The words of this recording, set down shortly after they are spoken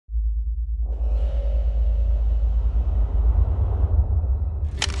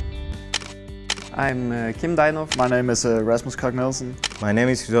I'm Kim Deinhoff. My name is Rasmus Koch-Nielsen. My name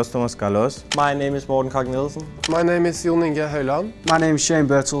is Chrysostomos Kalos. My name is Morten Koch-Nielsen. My name is Jon Inge Høyland. My name is Shane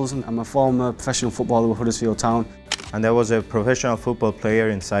Bertels and I'm a former professional footballer with Huddersfield Town. And I was a professional football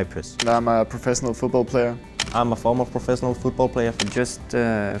player in Cyprus. And I'm a professional football player. I'm a former professional football player. I just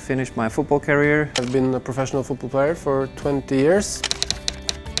finished my football career. I've been a professional football player for 20 years.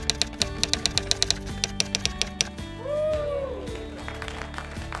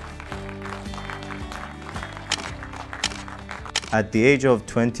 At the age of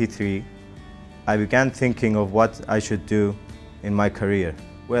 23, I began thinking of what I should do in my career.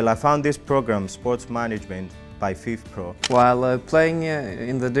 Well, I found this program, Sports Management by FIFPro. While playing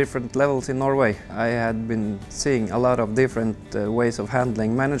in the different levels in Norway, I had been seeing a lot of different ways of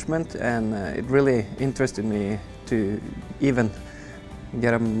handling management, and it really interested me to even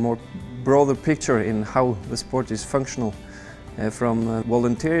get a more broader picture in how the sport is functional. From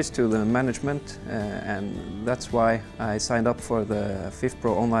volunteers to the management, and that's why I signed up for the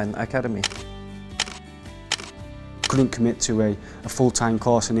FIFPro Online Academy. Couldn't commit to a full-time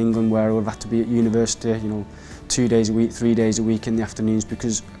course in England where I would have to be at university, 2 days a week, 3 days a week in the afternoons,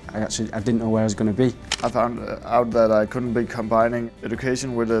 because I didn't know where I was going to be. I found out that I couldn't be combining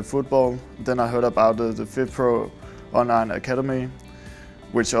education with football. Then I heard about the FIFPro Online Academy,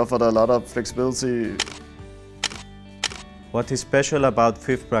 which offered a lot of flexibility. What is special about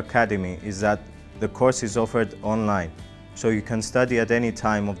FIFPro Academy is that the course is offered online, so you can study at any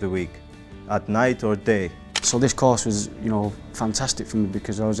time of the week, at night or day. So this course was, fantastic for me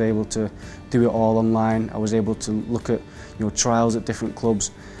because I was able to do it all online. I was able to look at, trials at different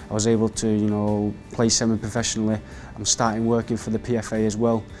clubs. I was able to, play semi-professionally. I'm starting working for the PFA as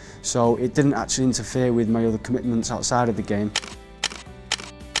well. So it didn't actually interfere with my other commitments outside of the game.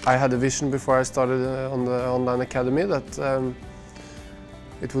 I had a vision before I started on the online academy that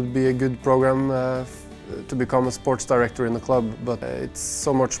it would be a good program to become a sports director in the club, but it's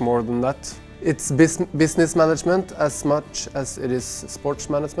so much more than that. It's business management as much as it is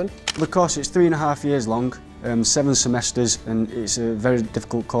sports management. The course is 3.5 years long, 7 semesters, and it's a very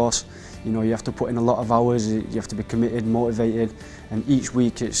difficult course. You have to put in a lot of hours, you have to be committed, motivated, and each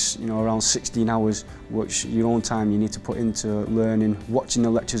week it's around 16 hours, which your own time you need to put into learning, watching the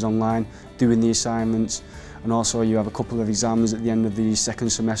lectures online, doing the assignments, and also you have a couple of exams at the end of the second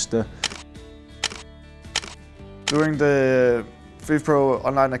semester. During the FIFPro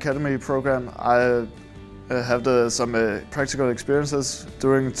Online Academy program, I have some practical experiences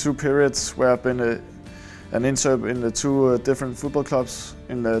during 2 periods where I've been an intern in the 2 different football clubs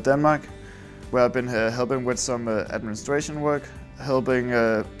in Denmark, where I've been helping with some administration work, helping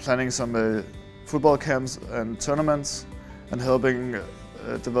planning some football camps and tournaments, and helping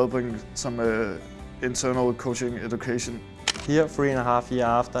developing some internal coaching education. Here, 3.5 years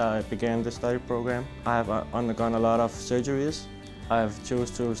after I began the study program, I have undergone a lot of surgeries. I have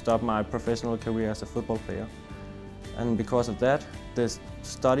chosen to stop my professional career as a football player. And because of that, this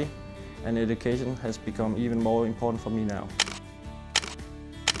study and education has become even more important for me now.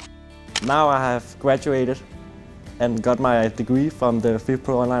 Now I have graduated and got my degree from the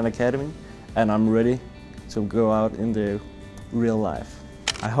FIFPro Online Academy, and I'm ready to go out in the real life.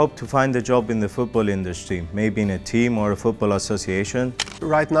 I hope to find a job in the football industry, maybe in a team or a football association.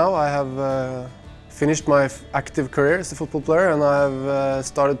 Right now I have finished my active career as a football player, and I have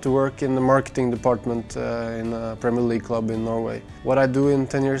started to work in the marketing department in a Premier League club in Norway. What I do in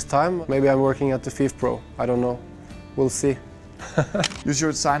 10 years' time, maybe I'm working at the FIFPro, I don't know. We'll see. You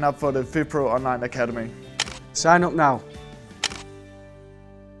should sign up for the FIFPro Online Academy. Sign up now.